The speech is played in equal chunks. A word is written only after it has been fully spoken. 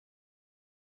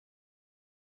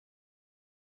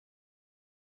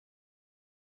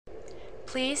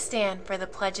Please stand for the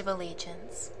Pledge of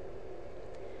Allegiance.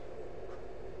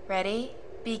 Ready?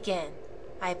 Begin.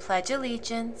 I pledge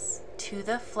allegiance to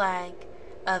the flag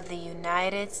of the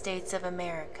United States of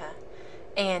America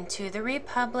and to the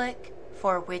republic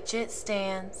for which it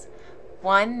stands,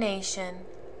 one nation,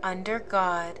 under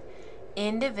God,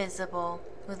 indivisible,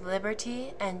 with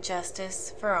liberty and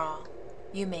justice for all.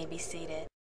 You may be seated.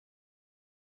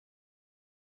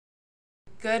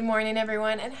 Good morning,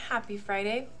 everyone, and happy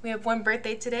Friday. We have one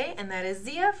birthday today, and that is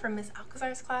Zia from Miss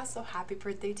Alcazar's class, so happy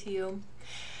birthday to you.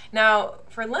 Now,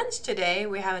 for lunch today,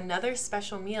 we have another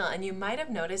special meal, and you might have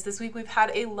noticed this week we've had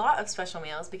a lot of special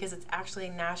meals because it's actually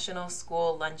National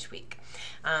School Lunch Week.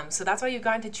 So that's why you've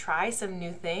gotten to try some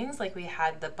new things, like we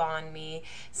had the banh mi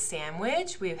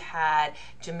sandwich, we've had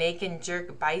Jamaican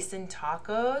jerk bison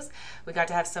tacos, we got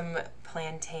to have some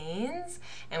plantains,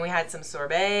 and we had some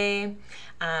sorbet,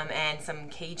 and some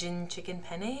Cajun chicken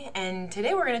penne. And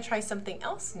today we're going to try something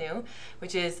else new,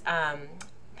 which is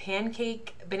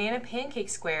banana pancake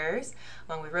squares,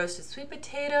 along with roasted sweet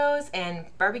potatoes and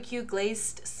barbecue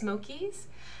glazed smokies,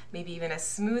 maybe even a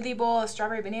smoothie bowl, a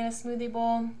strawberry banana smoothie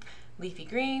bowl, leafy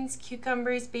greens,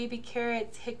 cucumbers, baby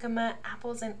carrots, jicama,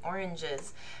 apples, and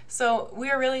oranges. So we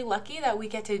are really lucky that we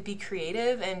get to be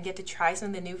creative and get to try some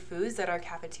of the new foods that our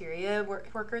cafeteria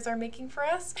workers are making for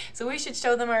us. So we should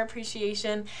show them our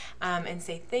appreciation and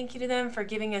say thank you to them for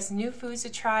giving us new foods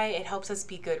to try. It helps us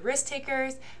be good risk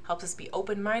takers, helps us be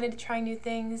open-minded to trying new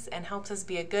things, and helps us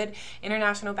be a good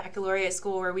international baccalaureate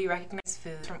school where we recognize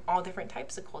foods from all different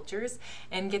types of cultures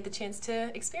and get the chance to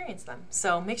experience them.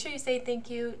 So make sure you say thank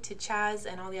you to Chaz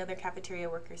and all the other cafeteria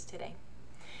workers today.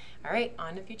 All right,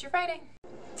 on to Future Friday.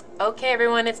 Okay,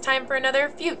 everyone, it's time for another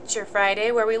Future Friday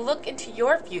where we look into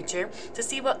your future to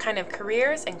see what kind of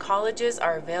careers and colleges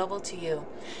are available to you.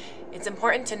 It's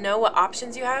important to know what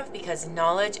options you have because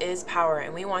knowledge is power,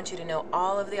 and we want you to know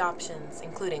all of the options,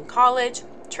 including college,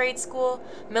 trade school,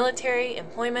 military,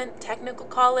 employment, technical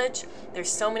college.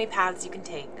 There's so many paths you can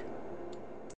take.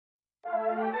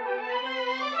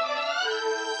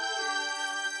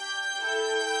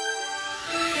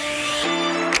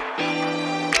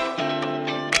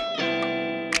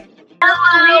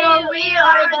 Hello, we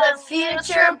are the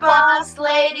Future Boss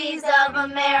Ladies of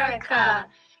America.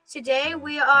 Today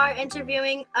we are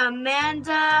interviewing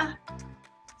Amanda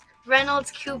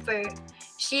Reynolds Cooper.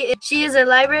 She is a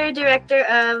library director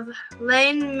of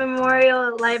Lane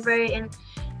Memorial Library in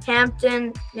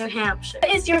Hampton, New Hampshire.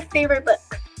 What is your favorite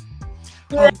book?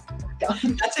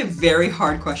 That's a very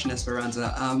hard question,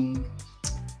 Esperanza.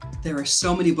 There are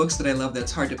so many books that I love that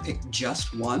it's hard to pick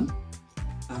just one.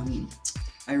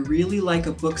 I really like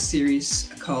a book series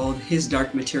called His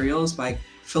Dark Materials by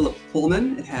Philip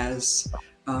Pullman. It has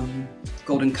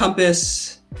Golden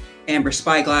Compass, Amber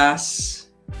Spyglass,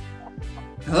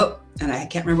 and I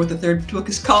can't remember what the third book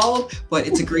is called, but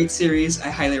it's a great series. I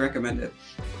highly recommend it.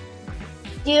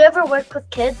 Do you ever work with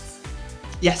kids?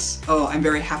 Yes. Oh, I'm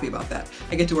very happy about that.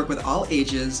 I get to work with all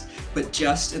ages, but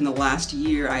just in the last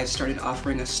year, I have started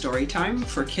offering a story time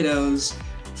for kiddos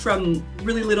from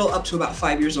really little up to about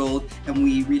 5 years old, and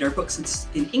we read our books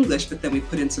in English, but then we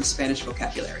put in some Spanish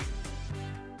vocabulary.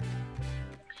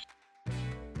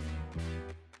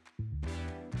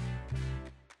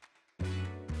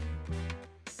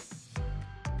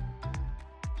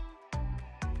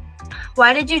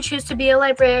 Why did you choose to be a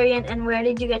librarian, and where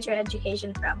did you get your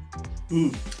education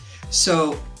from?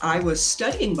 So I was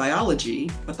studying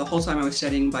biology, but the whole time I was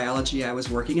studying biology, I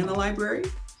was working in the library.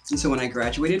 And so when I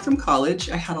graduated from college,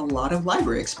 I had a lot of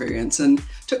library experience, and it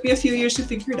took me a few years to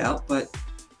figure it out, but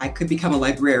I could become a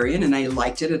librarian, and I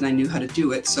liked it and I knew how to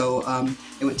do it. So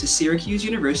I went to Syracuse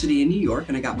University in New York,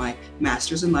 and I got my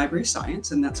master's in library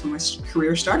science, and that's when my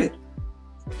career started.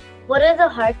 What are the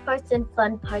hard parts and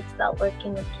fun parts about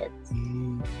working with kids?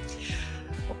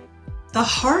 The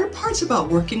hard parts about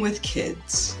working with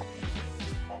kids,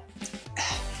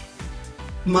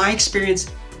 my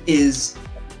experience is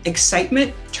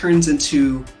excitement turns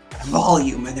into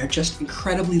volume, and they're just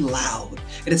incredibly loud.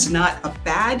 And it's not a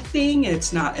bad thing, and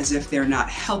it's not as if they're not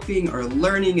helping or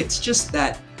learning. It's just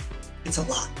that it's a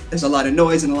lot. There's a lot of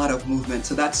noise and a lot of movement.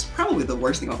 So that's probably the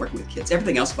worst thing about working with kids.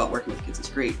 Everything else about working with kids is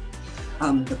great.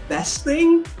 The best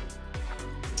thing,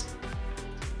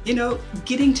 you know,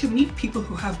 getting to meet people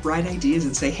who have bright ideas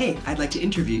and say, hey, I'd like to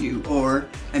interview you. Or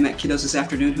I met kiddos this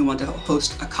afternoon who want to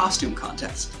host a costume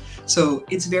contest. So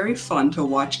it's very fun to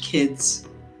watch kids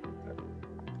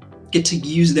get to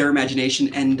use their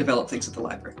imagination and develop things at the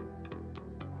library.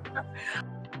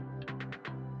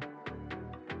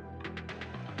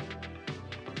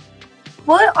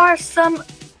 What are some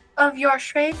of your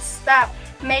traits that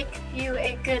make you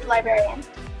a good librarian?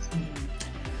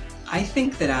 I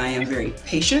think that I am very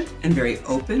patient and very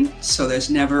open, so there's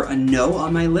never a no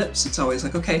on my lips. It's always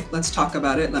like, okay, let's talk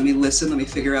about it. Let me listen. Let me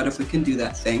figure out if we can do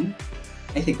that thing.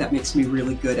 I think that makes me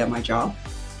really good at my job.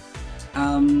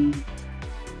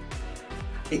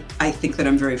 I think that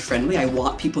I'm very friendly. I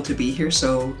want people to be here,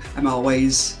 so I'm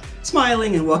always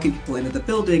smiling and walking people into the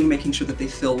building, making sure that they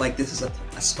feel like this is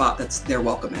a spot that's they're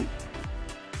welcome in.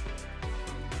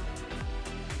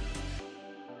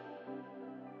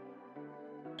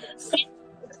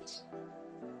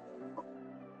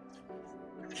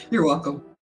 You're welcome.